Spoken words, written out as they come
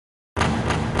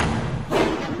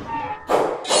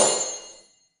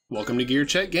Welcome to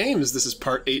GearCheckGames. This is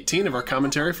part 18 of our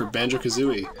commentary for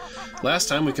Banjo-Kazooie. Last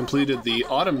time we completed the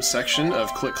autumn section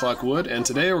of Click Clock Wood, and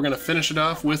today we're going to finish it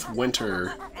off with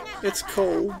winter. It's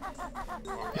cold.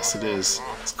 Yes, it is.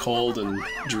 It's cold and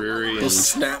dreary. The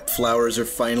snap flowers are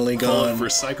finally gone. Full of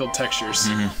recycled textures.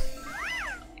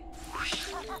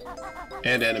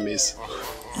 And enemies.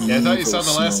 Yeah, I thought you saw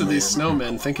the last of these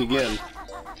snowmen. Think again.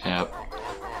 Yep.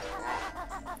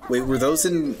 Wait, were those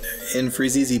in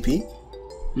Freezy's EP?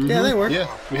 Yeah, they were.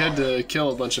 Yeah, we had to kill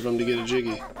a bunch of them to get a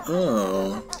Jiggy.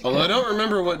 Oh. Although I don't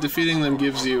remember what defeating them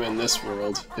gives you in this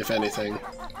world, if anything.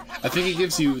 I think it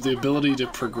gives you the ability to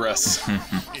progress.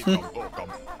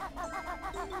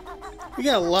 We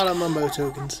got a lot of Mumbo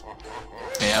tokens.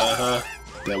 Yeah.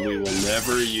 That we will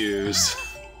never use.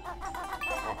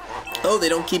 Oh, they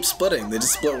don't keep splitting. They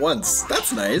just split once.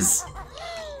 That's nice.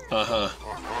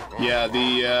 Yeah,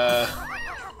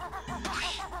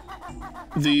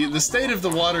 the state of the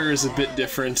water is a bit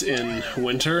different in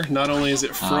winter. Not only is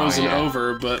it frozen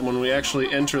over, but when we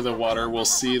actually enter the water, we'll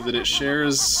see that it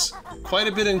shares quite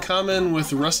a bit in common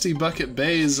with Rusty Bucket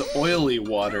Bay's oily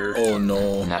water. Oh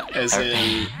no. As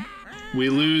in, we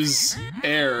lose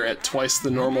air at twice the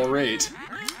normal rate.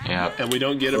 Yep. And we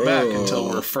don't get it back until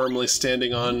we're firmly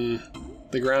standing on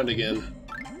the ground again.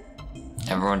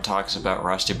 Everyone talks about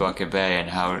Rusty Bucket Bay and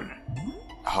how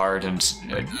hard and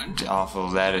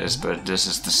awful that is, but this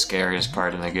is the scariest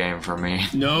part of the game for me.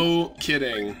 No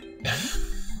kidding.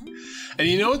 And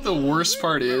you know what the worst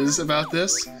part is about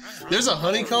this? There's a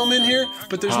honeycomb in here,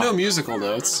 but there's no musical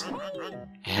notes.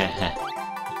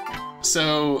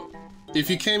 So, if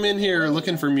you came in here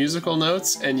looking for musical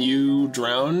notes and you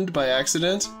drowned by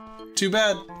accident, too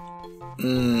bad.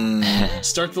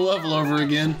 Start the level over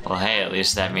again. Well, hey, at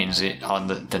least that means on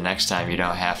the next time you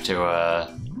don't have to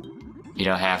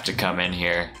come in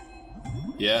here.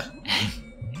 Yeah.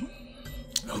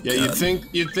 Oh, yeah, God.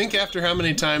 you'd think after how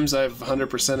many times I've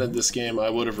 100%ed this game, I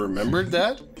would have remembered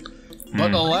that.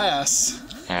 But alas,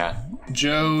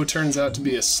 Joe turns out to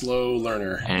be a slow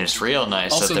learner. And it's real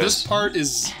nice. Also, that this part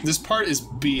is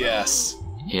BS.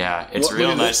 Yeah, it's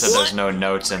real nice that there's no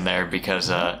notes in there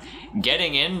because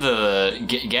getting in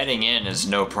is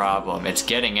no problem. It's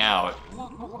getting out.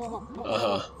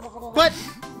 What?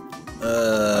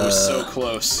 I was so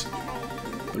close,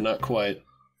 but not quite.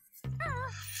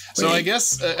 So I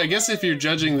guess if you're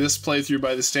judging this playthrough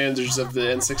by the standards of the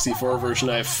N64 version,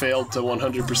 I've failed to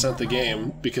 100% the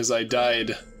game because I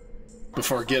died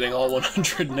before getting all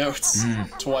 100 notes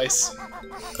twice.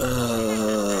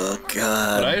 Oh,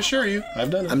 God. But I assure you, I've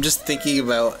done it. I'm just thinking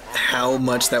about how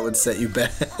much that would set you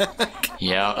back.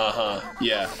 Yeah.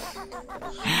 Yeah.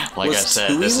 Like I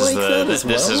said, this is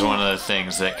one of the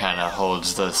things that kind of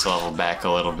holds this level back a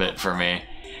little bit for me,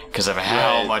 because of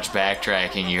how much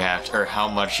backtracking you have to, or how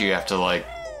much you have to like.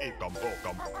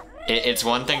 It's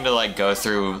one thing to like go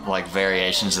through like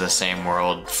variations of the same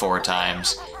world 4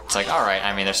 times. It's like, all right,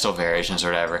 I mean, there's still variations or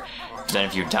whatever. But then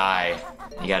if you die,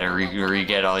 you got to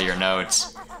re-get all your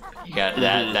notes. You got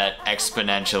that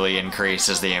exponentially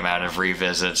increases the amount of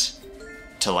revisits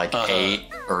to like 8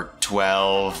 or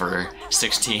 12 or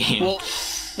 16. Well,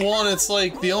 and it's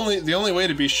like the only way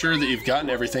to be sure that you've gotten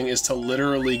everything is to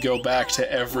literally go back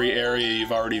to every area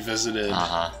you've already visited.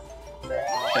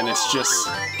 And it's just,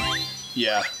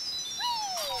 yeah.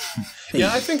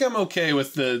 Yeah, I think I'm okay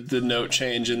with the note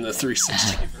change in the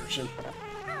 360 version.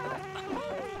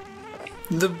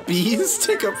 The bees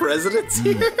take up residence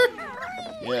here?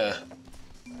 Yeah.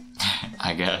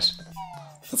 I guess.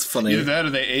 That's funny. Either that or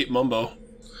they ate Mumbo.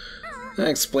 That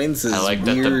explains this I like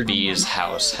weird... that the bee's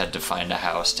house had to find a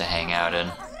house to hang out in.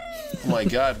 Oh my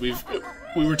god, we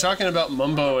were talking about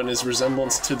Mumbo and his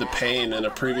resemblance to the Pain in a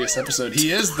previous episode.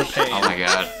 He is the Pain. Oh my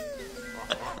god.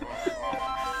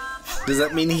 Does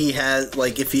that mean he has,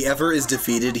 like, if he ever is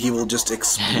defeated, he will just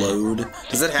explode?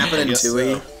 Does that happen in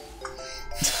Tui?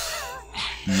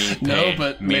 Me, Pain. No,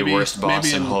 but me maybe, worst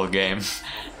boss in the whole game.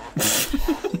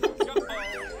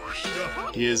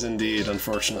 He is indeed,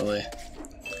 unfortunately.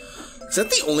 Is that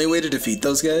the only way to defeat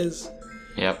those guys?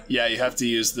 Yep. Yeah, you have to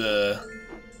use the...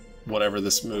 whatever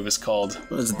this move is called.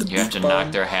 What is it, the You have to beat bomb?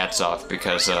 knock their hats off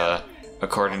because,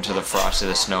 according to the Frosty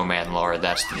the Snowman lore,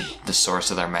 that's the source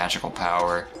of their magical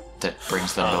power that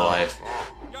brings them to life.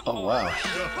 Oh, wow.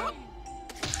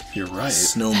 You're right.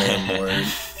 Snowman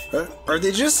Lord. Are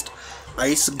they just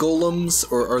ice golems,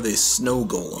 or are they snow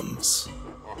golems?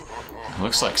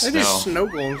 Looks like They're snow. just snow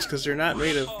golems because they're not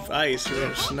made of ice or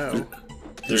of snow.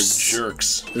 They're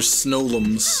jerks. They're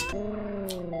snowlems.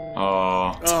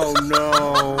 Oh. Oh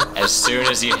no. As soon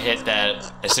as you hit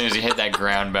that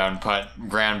ground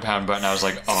pound button, I was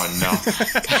like, oh no.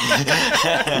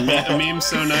 A meme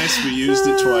so nice we used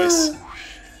it twice.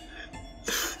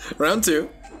 Round 2.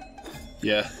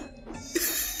 Yeah.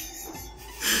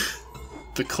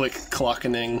 The click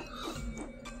clockening.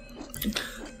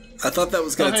 I thought that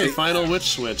was gonna hey, take. final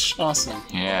witch switch. Awesome.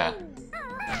 Yeah.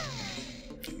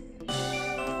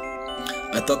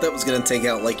 I thought that was gonna take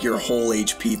out like your whole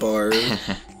HP bar.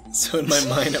 So in my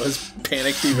mind, I was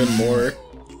panicked even more.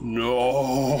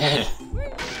 No.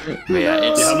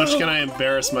 Yeah, How much can I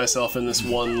embarrass myself in this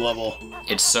one level?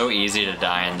 It's so easy to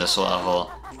die in this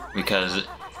level because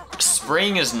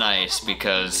spring is nice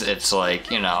because it's like,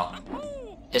 you know,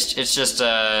 it's just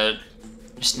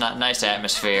not nice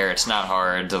atmosphere. It's not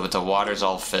hard. The water's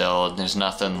all filled. There's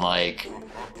nothing like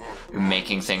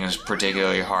making things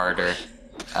particularly harder.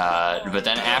 But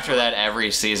then after that,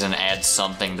 every season adds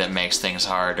something that makes things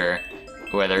harder.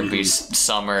 Whether it be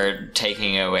summer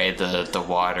taking away the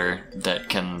water that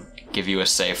can give you a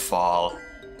safe fall.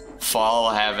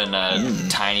 Fall having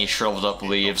tiny shriveled up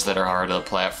leaves that are hard to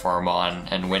platform on,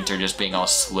 and winter just being all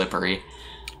slippery.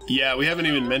 Yeah, we haven't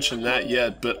even mentioned that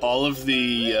yet, but all of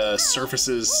the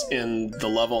surfaces in the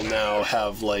level now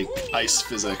have, like, ice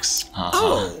physics.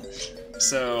 Oh!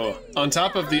 So, on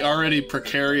top of the already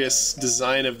precarious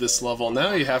design of this level,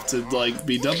 now you have to, like,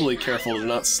 be doubly careful to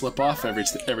not slip off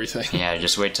everything. Yeah,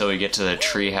 just wait till we get to the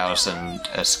treehouse and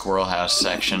a squirrel house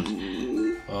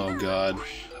section. Oh, God.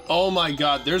 Oh, my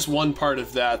God, there's one part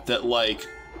of that, like,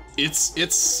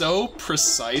 it's so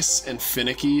precise and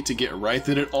finicky to get right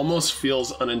that it almost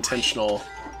feels unintentional.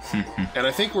 And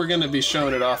I think we're going to be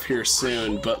showing it off here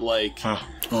soon, but, like...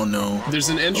 Oh no. There's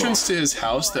an entrance to his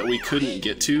house that we couldn't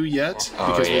get to yet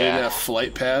because we didn't have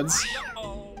flight pads.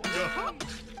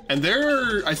 And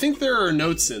I think there are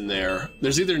notes in there.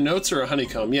 There's either notes or a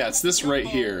honeycomb. Yeah, it's this right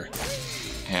here.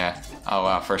 Yeah. Oh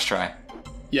wow, first try.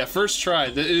 Yeah, first try.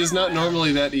 It is not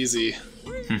normally that easy.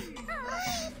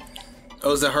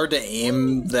 Oh, is it hard to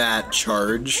aim that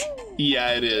charge?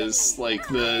 Yeah, it is. Like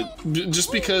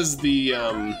just because the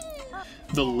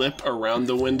lip around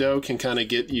the window can kind of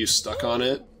get you stuck on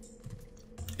it.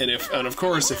 And of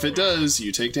course, if it does,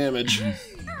 you take damage.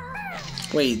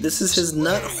 Wait, this is his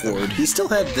nut hoard. He still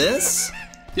had this?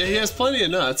 Yeah, he has plenty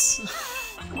of nuts.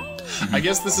 I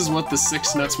guess this is what the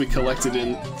 6 nuts we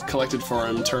collected for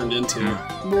him turned into.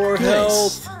 More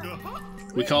health.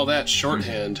 We call that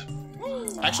shorthand.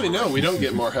 Actually, no, we don't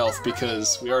get more health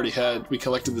because we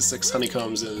collected the 6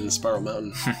 honeycombs in Spiral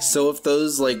Mountain. So if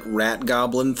those, like, rat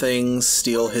goblin things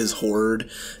steal his hoard,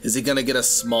 is he gonna get a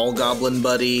small goblin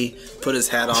buddy, put his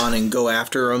hat on, and go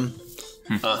after him?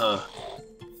 Uh-huh.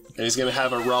 And he's gonna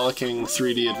have a rollicking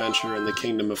 3D adventure in the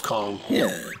Kingdom of Kong. Yeah.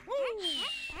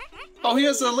 Oh, he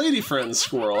has a lady friend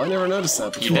squirrel. I never noticed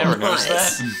that before. You never noticed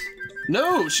that?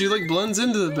 No, she, like, blends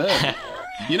into the bed.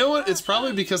 You know what? It's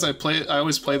probably because I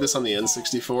always play this on the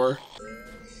N64.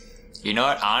 You know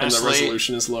what? Honestly, and the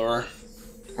resolution is lower.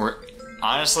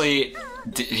 Honestly,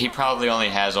 he probably only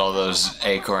has all those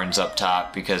acorns up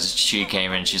top because she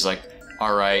came in. She's like,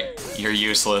 "All right, you're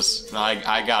useless.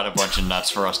 I got a bunch of nuts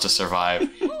for us to survive.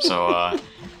 So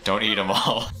don't eat them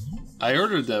all." I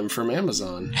ordered them from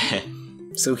Amazon.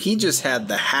 So he just had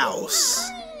the house,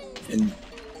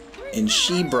 and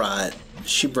she brought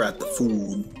the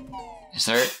food.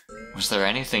 Was there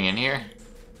anything in here?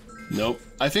 Nope.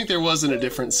 I think there was in a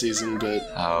different season, but...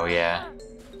 Oh, yeah.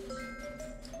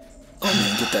 Oh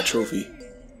man, get that trophy.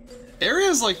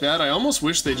 Areas like that, I almost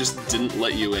wish they just didn't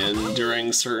let you in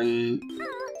during certain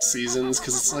seasons,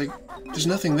 because it's like, there's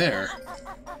nothing there.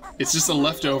 It's just a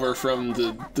leftover from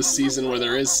the season where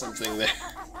there is something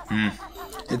there.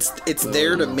 It's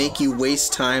there to make you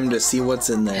waste time to see what's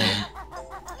in there.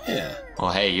 Yeah.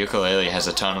 Well, hey, Yooka-Laylee has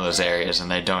a ton of those areas, and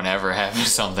they don't ever have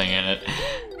something in it.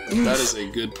 That is a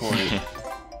good point.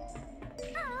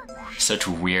 Such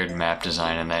weird map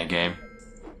design in that game.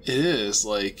 It is,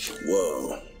 like...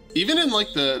 Whoa. Even in,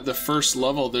 like, the first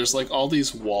level, there's, like, all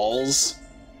these walls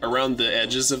around the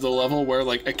edges of the level where,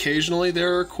 like, occasionally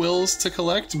there are quills to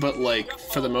collect, but, like,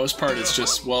 for the most part, it's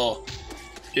just, well...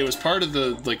 It was part of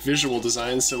the, like, visual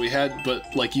design, so we had...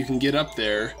 But, like, you can get up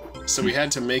there, so we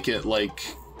had to make it, like...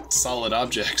 solid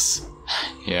objects.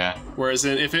 Yeah. Whereas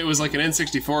if it was like an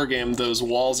N64 game, those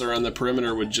walls around the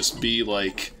perimeter would just be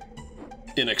like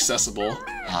inaccessible.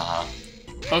 Uh-huh.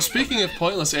 Oh, speaking of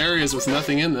pointless areas with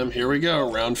nothing in them, here we go,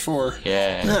 round 4.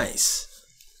 Yeah. Nice.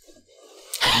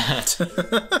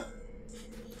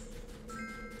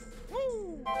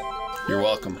 You're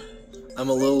welcome. I'm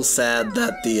a little sad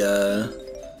that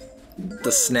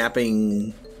the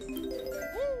snapping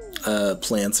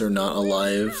plants are not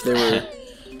alive.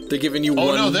 They're giving you one...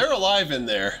 Oh, no, they're alive in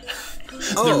there.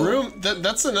 The room,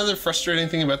 that's another frustrating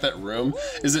thing about that room,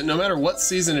 is that no matter what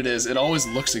season it is, it always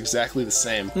looks exactly the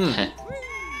same.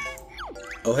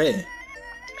 Oh, hey.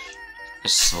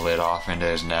 Just slid off into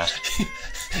his nest.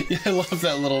 Yeah, I love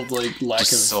that little, like, lack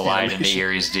Just of slide into animation.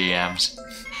 Erie's DMs.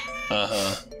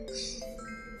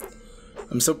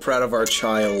 I'm so proud of our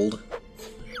child.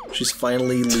 She's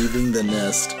finally leaving the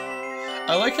nest.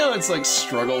 I like how it's, like,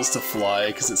 struggles to fly,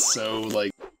 because it's so,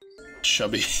 like,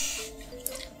 chubby.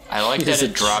 I like that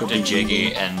it dropped a chubby Jiggy,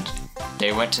 baby. and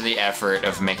they went to the effort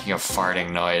of making a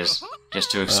farting noise,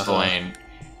 just to explain...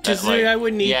 Just I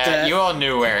wouldn't eat that. Yeah, you all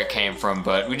knew where it came from,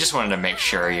 but we just wanted to make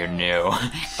sure you knew.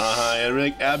 And we're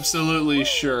like, absolutely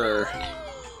sure.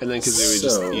 And then Kazooie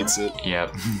just eats it.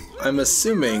 Yep. I'm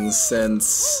assuming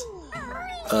since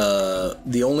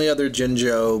the only other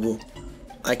Jinjo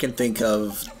I can think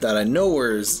of that I know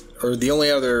or the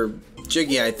only other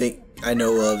Jiggy I think I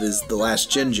know of is the last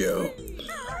Jinjo.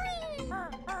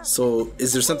 So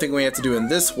is there something we have to do in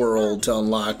this world to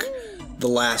unlock the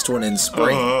last one in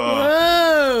spring?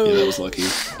 Whoa! Yeah, that was lucky.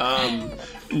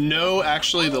 No,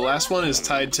 actually, the last one is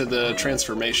tied to the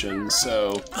transformation,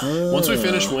 so once we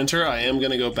finish winter, I am going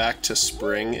to go back to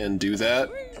spring and do that.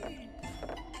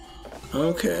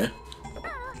 Okay.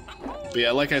 But yeah,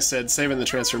 like I said, saving the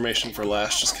transformation for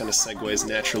last just kind of segues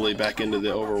naturally back into the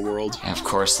overworld. And of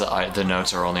course, the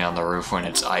notes are only on the roof when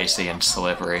it's icy and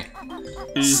slippery.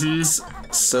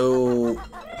 So...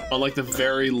 On like the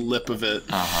very lip of it.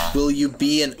 Will you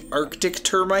be an Arctic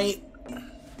termite?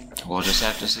 We'll just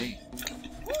have to see.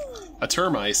 A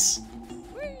termice.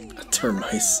 A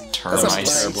termice. Termice.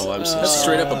 Terrible, I'm so That's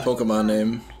sorry. straight up a Pokemon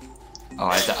name.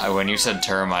 Oh, when you said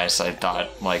termice, I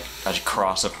thought like a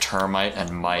cross of termite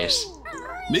and mice.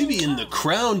 Maybe in the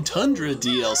Crown Tundra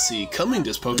DLC, coming to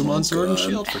Pokemon Sword and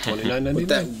Shield for $29.99. With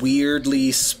that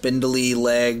weirdly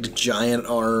spindly-legged,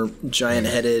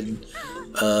 giant-headed,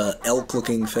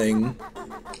 elk-looking thing.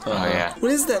 Oh yeah.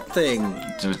 What is that thing?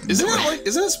 Isn't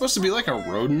it supposed to be like a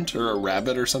rodent or a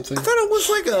rabbit or something? I thought it was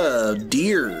like a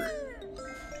deer.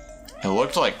 It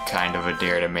looked like kind of a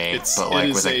deer to me, but like it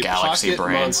is with a galaxy pocket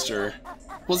brain. monster.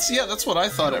 Well, yeah, that's what I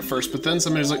thought at first, but then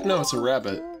somebody was like, no, it's a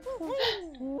rabbit.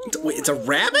 Wait, it's a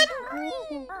rabbit?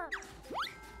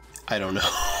 I don't know.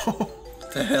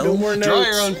 What the hell? No more notes. Draw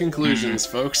your own conclusions,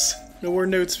 folks. No more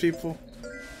notes, people.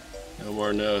 No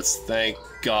more notes, thank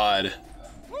God.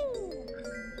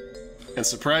 And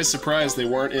surprise, surprise, they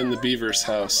weren't in the beaver's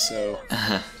house, so...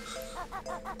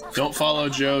 Don't follow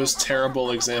Joe's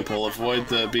terrible example. Avoid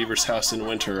the beaver's house in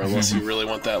winter unless you really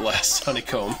want that last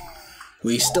honeycomb.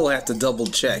 We still have to double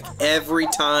check every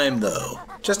time, though.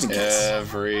 Just in case.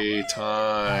 Every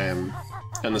time.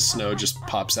 And the snow just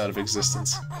pops out of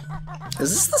existence.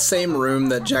 Is this the same room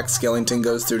that Jack Skellington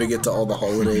goes through to get to all the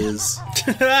holidays?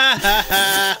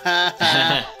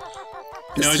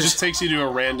 No, it just takes you to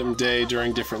a random day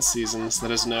during different seasons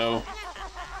that has no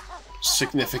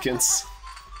significance.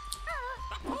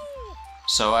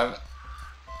 So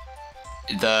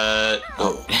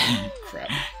Oh. Crap.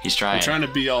 He's trying. I'm trying to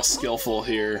be all skillful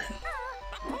here.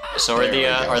 So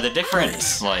are the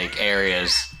different like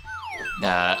areas?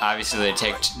 Obviously, they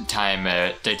take time.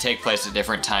 They take place at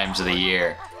different times of the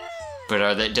year.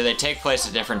 But do they take place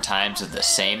at different times of the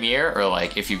same year, or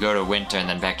like if you go to winter and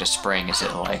then back to spring, is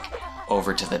it like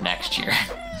over to the next year?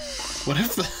 What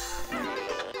if the...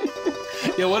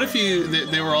 Yeah, what if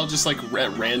they were all just like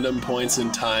at random points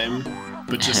in time,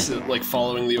 but just like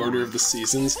following the order of the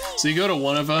seasons? So you go to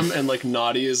one of them and like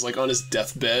Naughty is like on his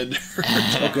deathbed.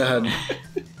 Oh god.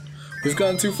 We've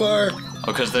gone too far. Oh,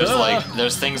 because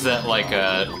there's things that like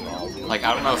I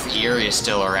don't know if Eerie is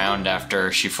still around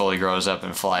after she fully grows up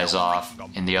and flies off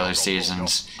in the other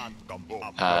seasons.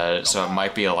 So it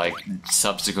might be like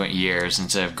subsequent years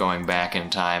instead of going back in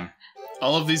time.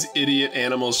 All of these idiot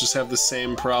animals just have the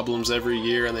same problems every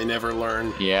year and they never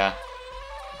learn. Yeah.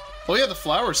 Oh yeah, the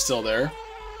flower's still there.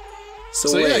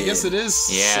 So yeah, wait, I guess it is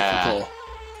cyclical.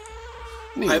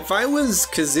 Neat. if I was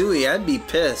Kazooie, I'd be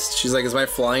pissed. She's like, is my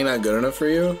flying not good enough for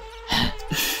you?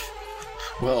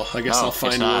 Well, I guess No, I'll it's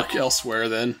find not. work elsewhere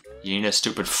then. You need a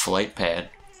stupid flight pad.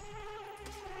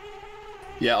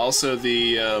 Yeah, also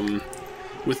the,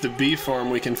 with the bee farm,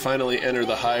 we can finally enter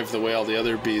the hive the way all the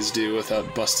other bees do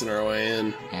without busting our way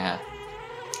in. Yeah.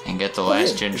 And get the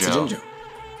last yeah, it's a Jinjo, Jinjo.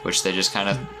 which they just kind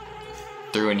of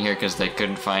threw in here because they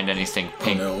couldn't find anything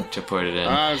pink no. to put it in.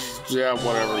 Yeah,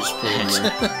 whatever, just put it in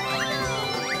there.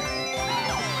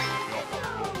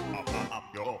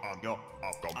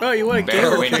 Oh, you like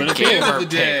Better gamer win pick. But at the end of gamer the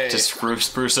day- pick to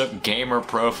spruce up gamer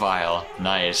profile.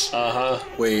 Nice. Uh-huh.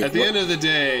 Wait, At the end of the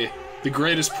day, The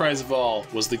greatest prize of all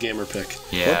was the gamer pick.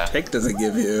 Yeah. What pick does it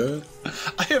give you?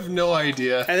 I have no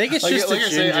idea. I think it's just a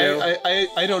Jinjo.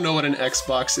 I don't know what an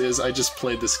Xbox is. I just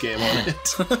played this game on it.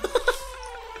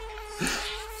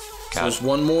 So there's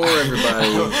one more, everybody.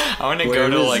 I want to go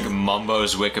to like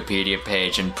Mumbo's Wikipedia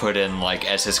page and put in like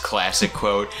as his classic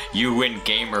quote, "You win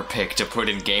gamer pick" to put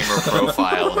in gamer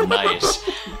profile. Nice.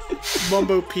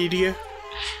 Mumbopedia.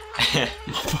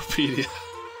 Mumbopedia.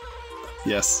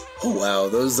 Yes. Oh wow,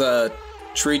 those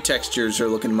tree textures are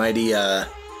looking mighty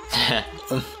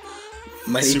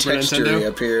mighty Super texture Nintendo?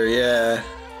 up here, yeah.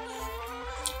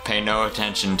 Pay no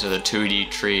attention to the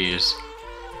 2D trees.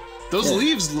 Those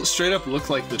leaves straight up look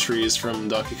like the trees from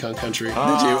Donkey Kong Country. Did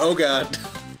you? Oh god.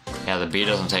 Yeah, the bee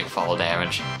doesn't take fall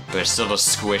damage, but it still does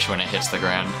squish when it hits the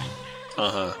ground.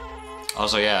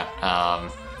 Also, yeah,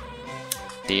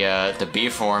 the bee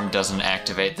form doesn't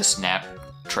activate the snap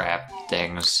trap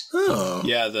things. Oh.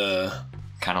 Yeah, the...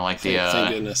 Kind of like the...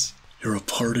 Thank goodness. You're a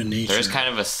part of nature. There's kind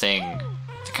of a thing,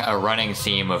 a running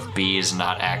theme of bees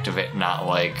not activating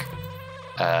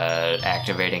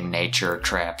nature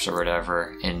traps or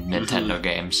whatever in Nintendo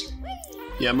games.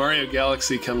 Yeah, Mario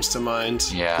Galaxy comes to mind.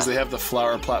 Yeah. Because they have the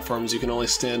flower platforms you can only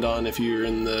stand on if you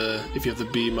have the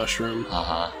bee mushroom.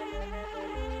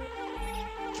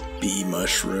 Bee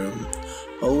mushroom.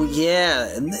 Oh yeah,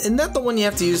 isn't that the one you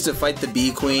have to use to fight the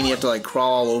bee queen? You have to like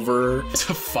crawl all over her? It's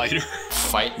a fighter.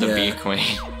 Fight the bee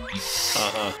queen.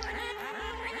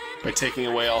 By taking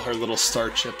away all her little star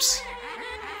chips.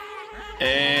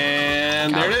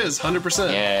 And there it is,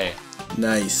 100%. Yay.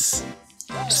 Nice.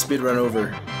 Speed run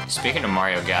over. Speaking of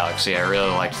Mario Galaxy, I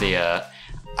really liked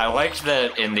I liked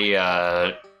that in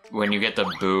the, when you get the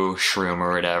Boo Shroom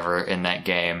or whatever in that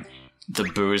game, the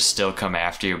Boos still come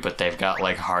after you, but they've got,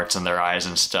 like, hearts in their eyes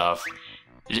and stuff.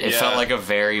 It felt like a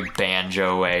very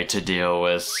Banjo way to deal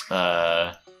with,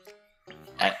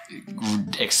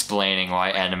 explaining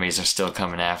why enemies are still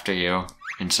coming after you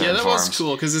in certain forms. Was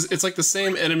cool, because it's like the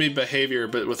same enemy behavior,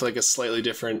 but with, like, a slightly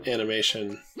different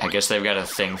animation. I guess they've got a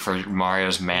thing for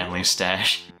Mario's manly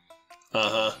stash.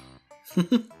 Now,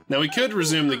 we could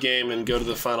resume the game and go to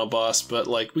the final boss, but,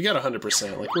 like, we got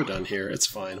 100%. Like, we're done here. It's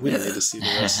fine. We don't need to see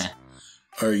the rest.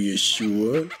 Are you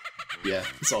sure? Yeah,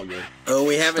 it's all good. Oh,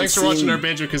 we haven't Thanks for watching our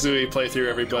Banjo-Kazooie playthrough,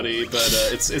 everybody, but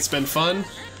it's been fun.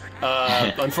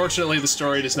 Unfortunately, the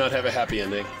story does not have a happy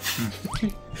ending.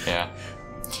 Yeah.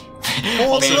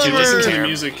 Also, if you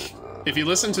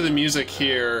listen to the music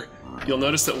here, you'll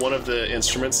notice that one of the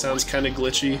instruments sounds kind of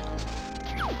glitchy.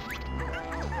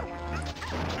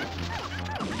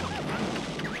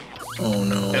 Oh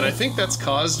no. And I think that's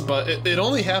caused by... It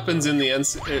only happens in the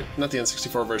not the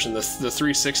N64 version, the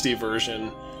 360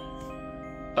 version.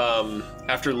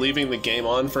 After leaving the game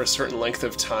on for a certain length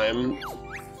of time.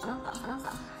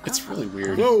 It's really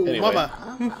weird. Whoa, anyway.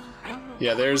 mama.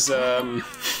 Yeah, there's,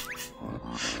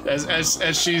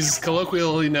 as she's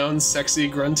colloquially known,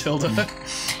 sexy Gruntilda.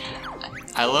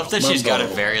 I love that she's got a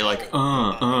very, like,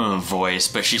 voice,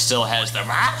 but she still has the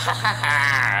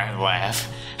laugh.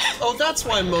 Oh, that's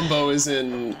why Mumbo is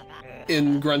in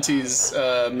Grunty's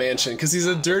mansion, because he's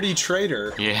a dirty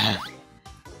traitor. Yeah.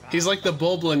 He's like the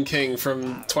Bulblin King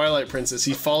from Twilight Princess.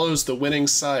 He follows the winning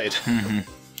side.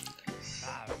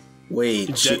 Wait,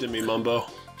 You're dead to me, Mumbo.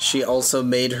 She also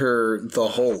made her the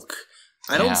Hulk.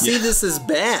 I don't see this as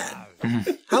bad.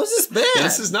 How's this bad? Yeah,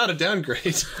 this is not a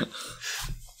downgrade.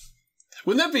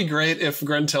 Wouldn't that be great if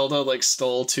Gruntilda, like,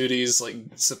 stole Tootie's, like,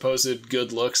 supposed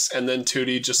good looks, and then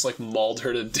Tootie just, like, mauled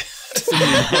her to death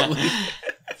immediately?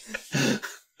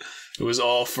 It was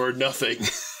all for nothing.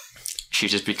 She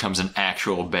just becomes an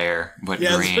actual bear, but green.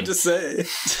 green. I was about to say.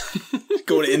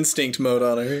 Going instinct mode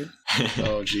on her.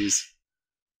 Oh, jeez.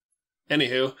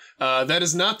 Anywho, that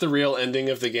is not the real ending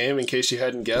of the game, in case you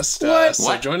hadn't guessed.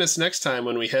 So join us next time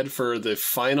when we head for the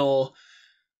final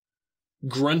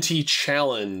grunty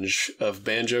challenge of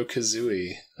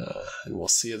Banjo-Kazooie, and we'll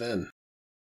see you then.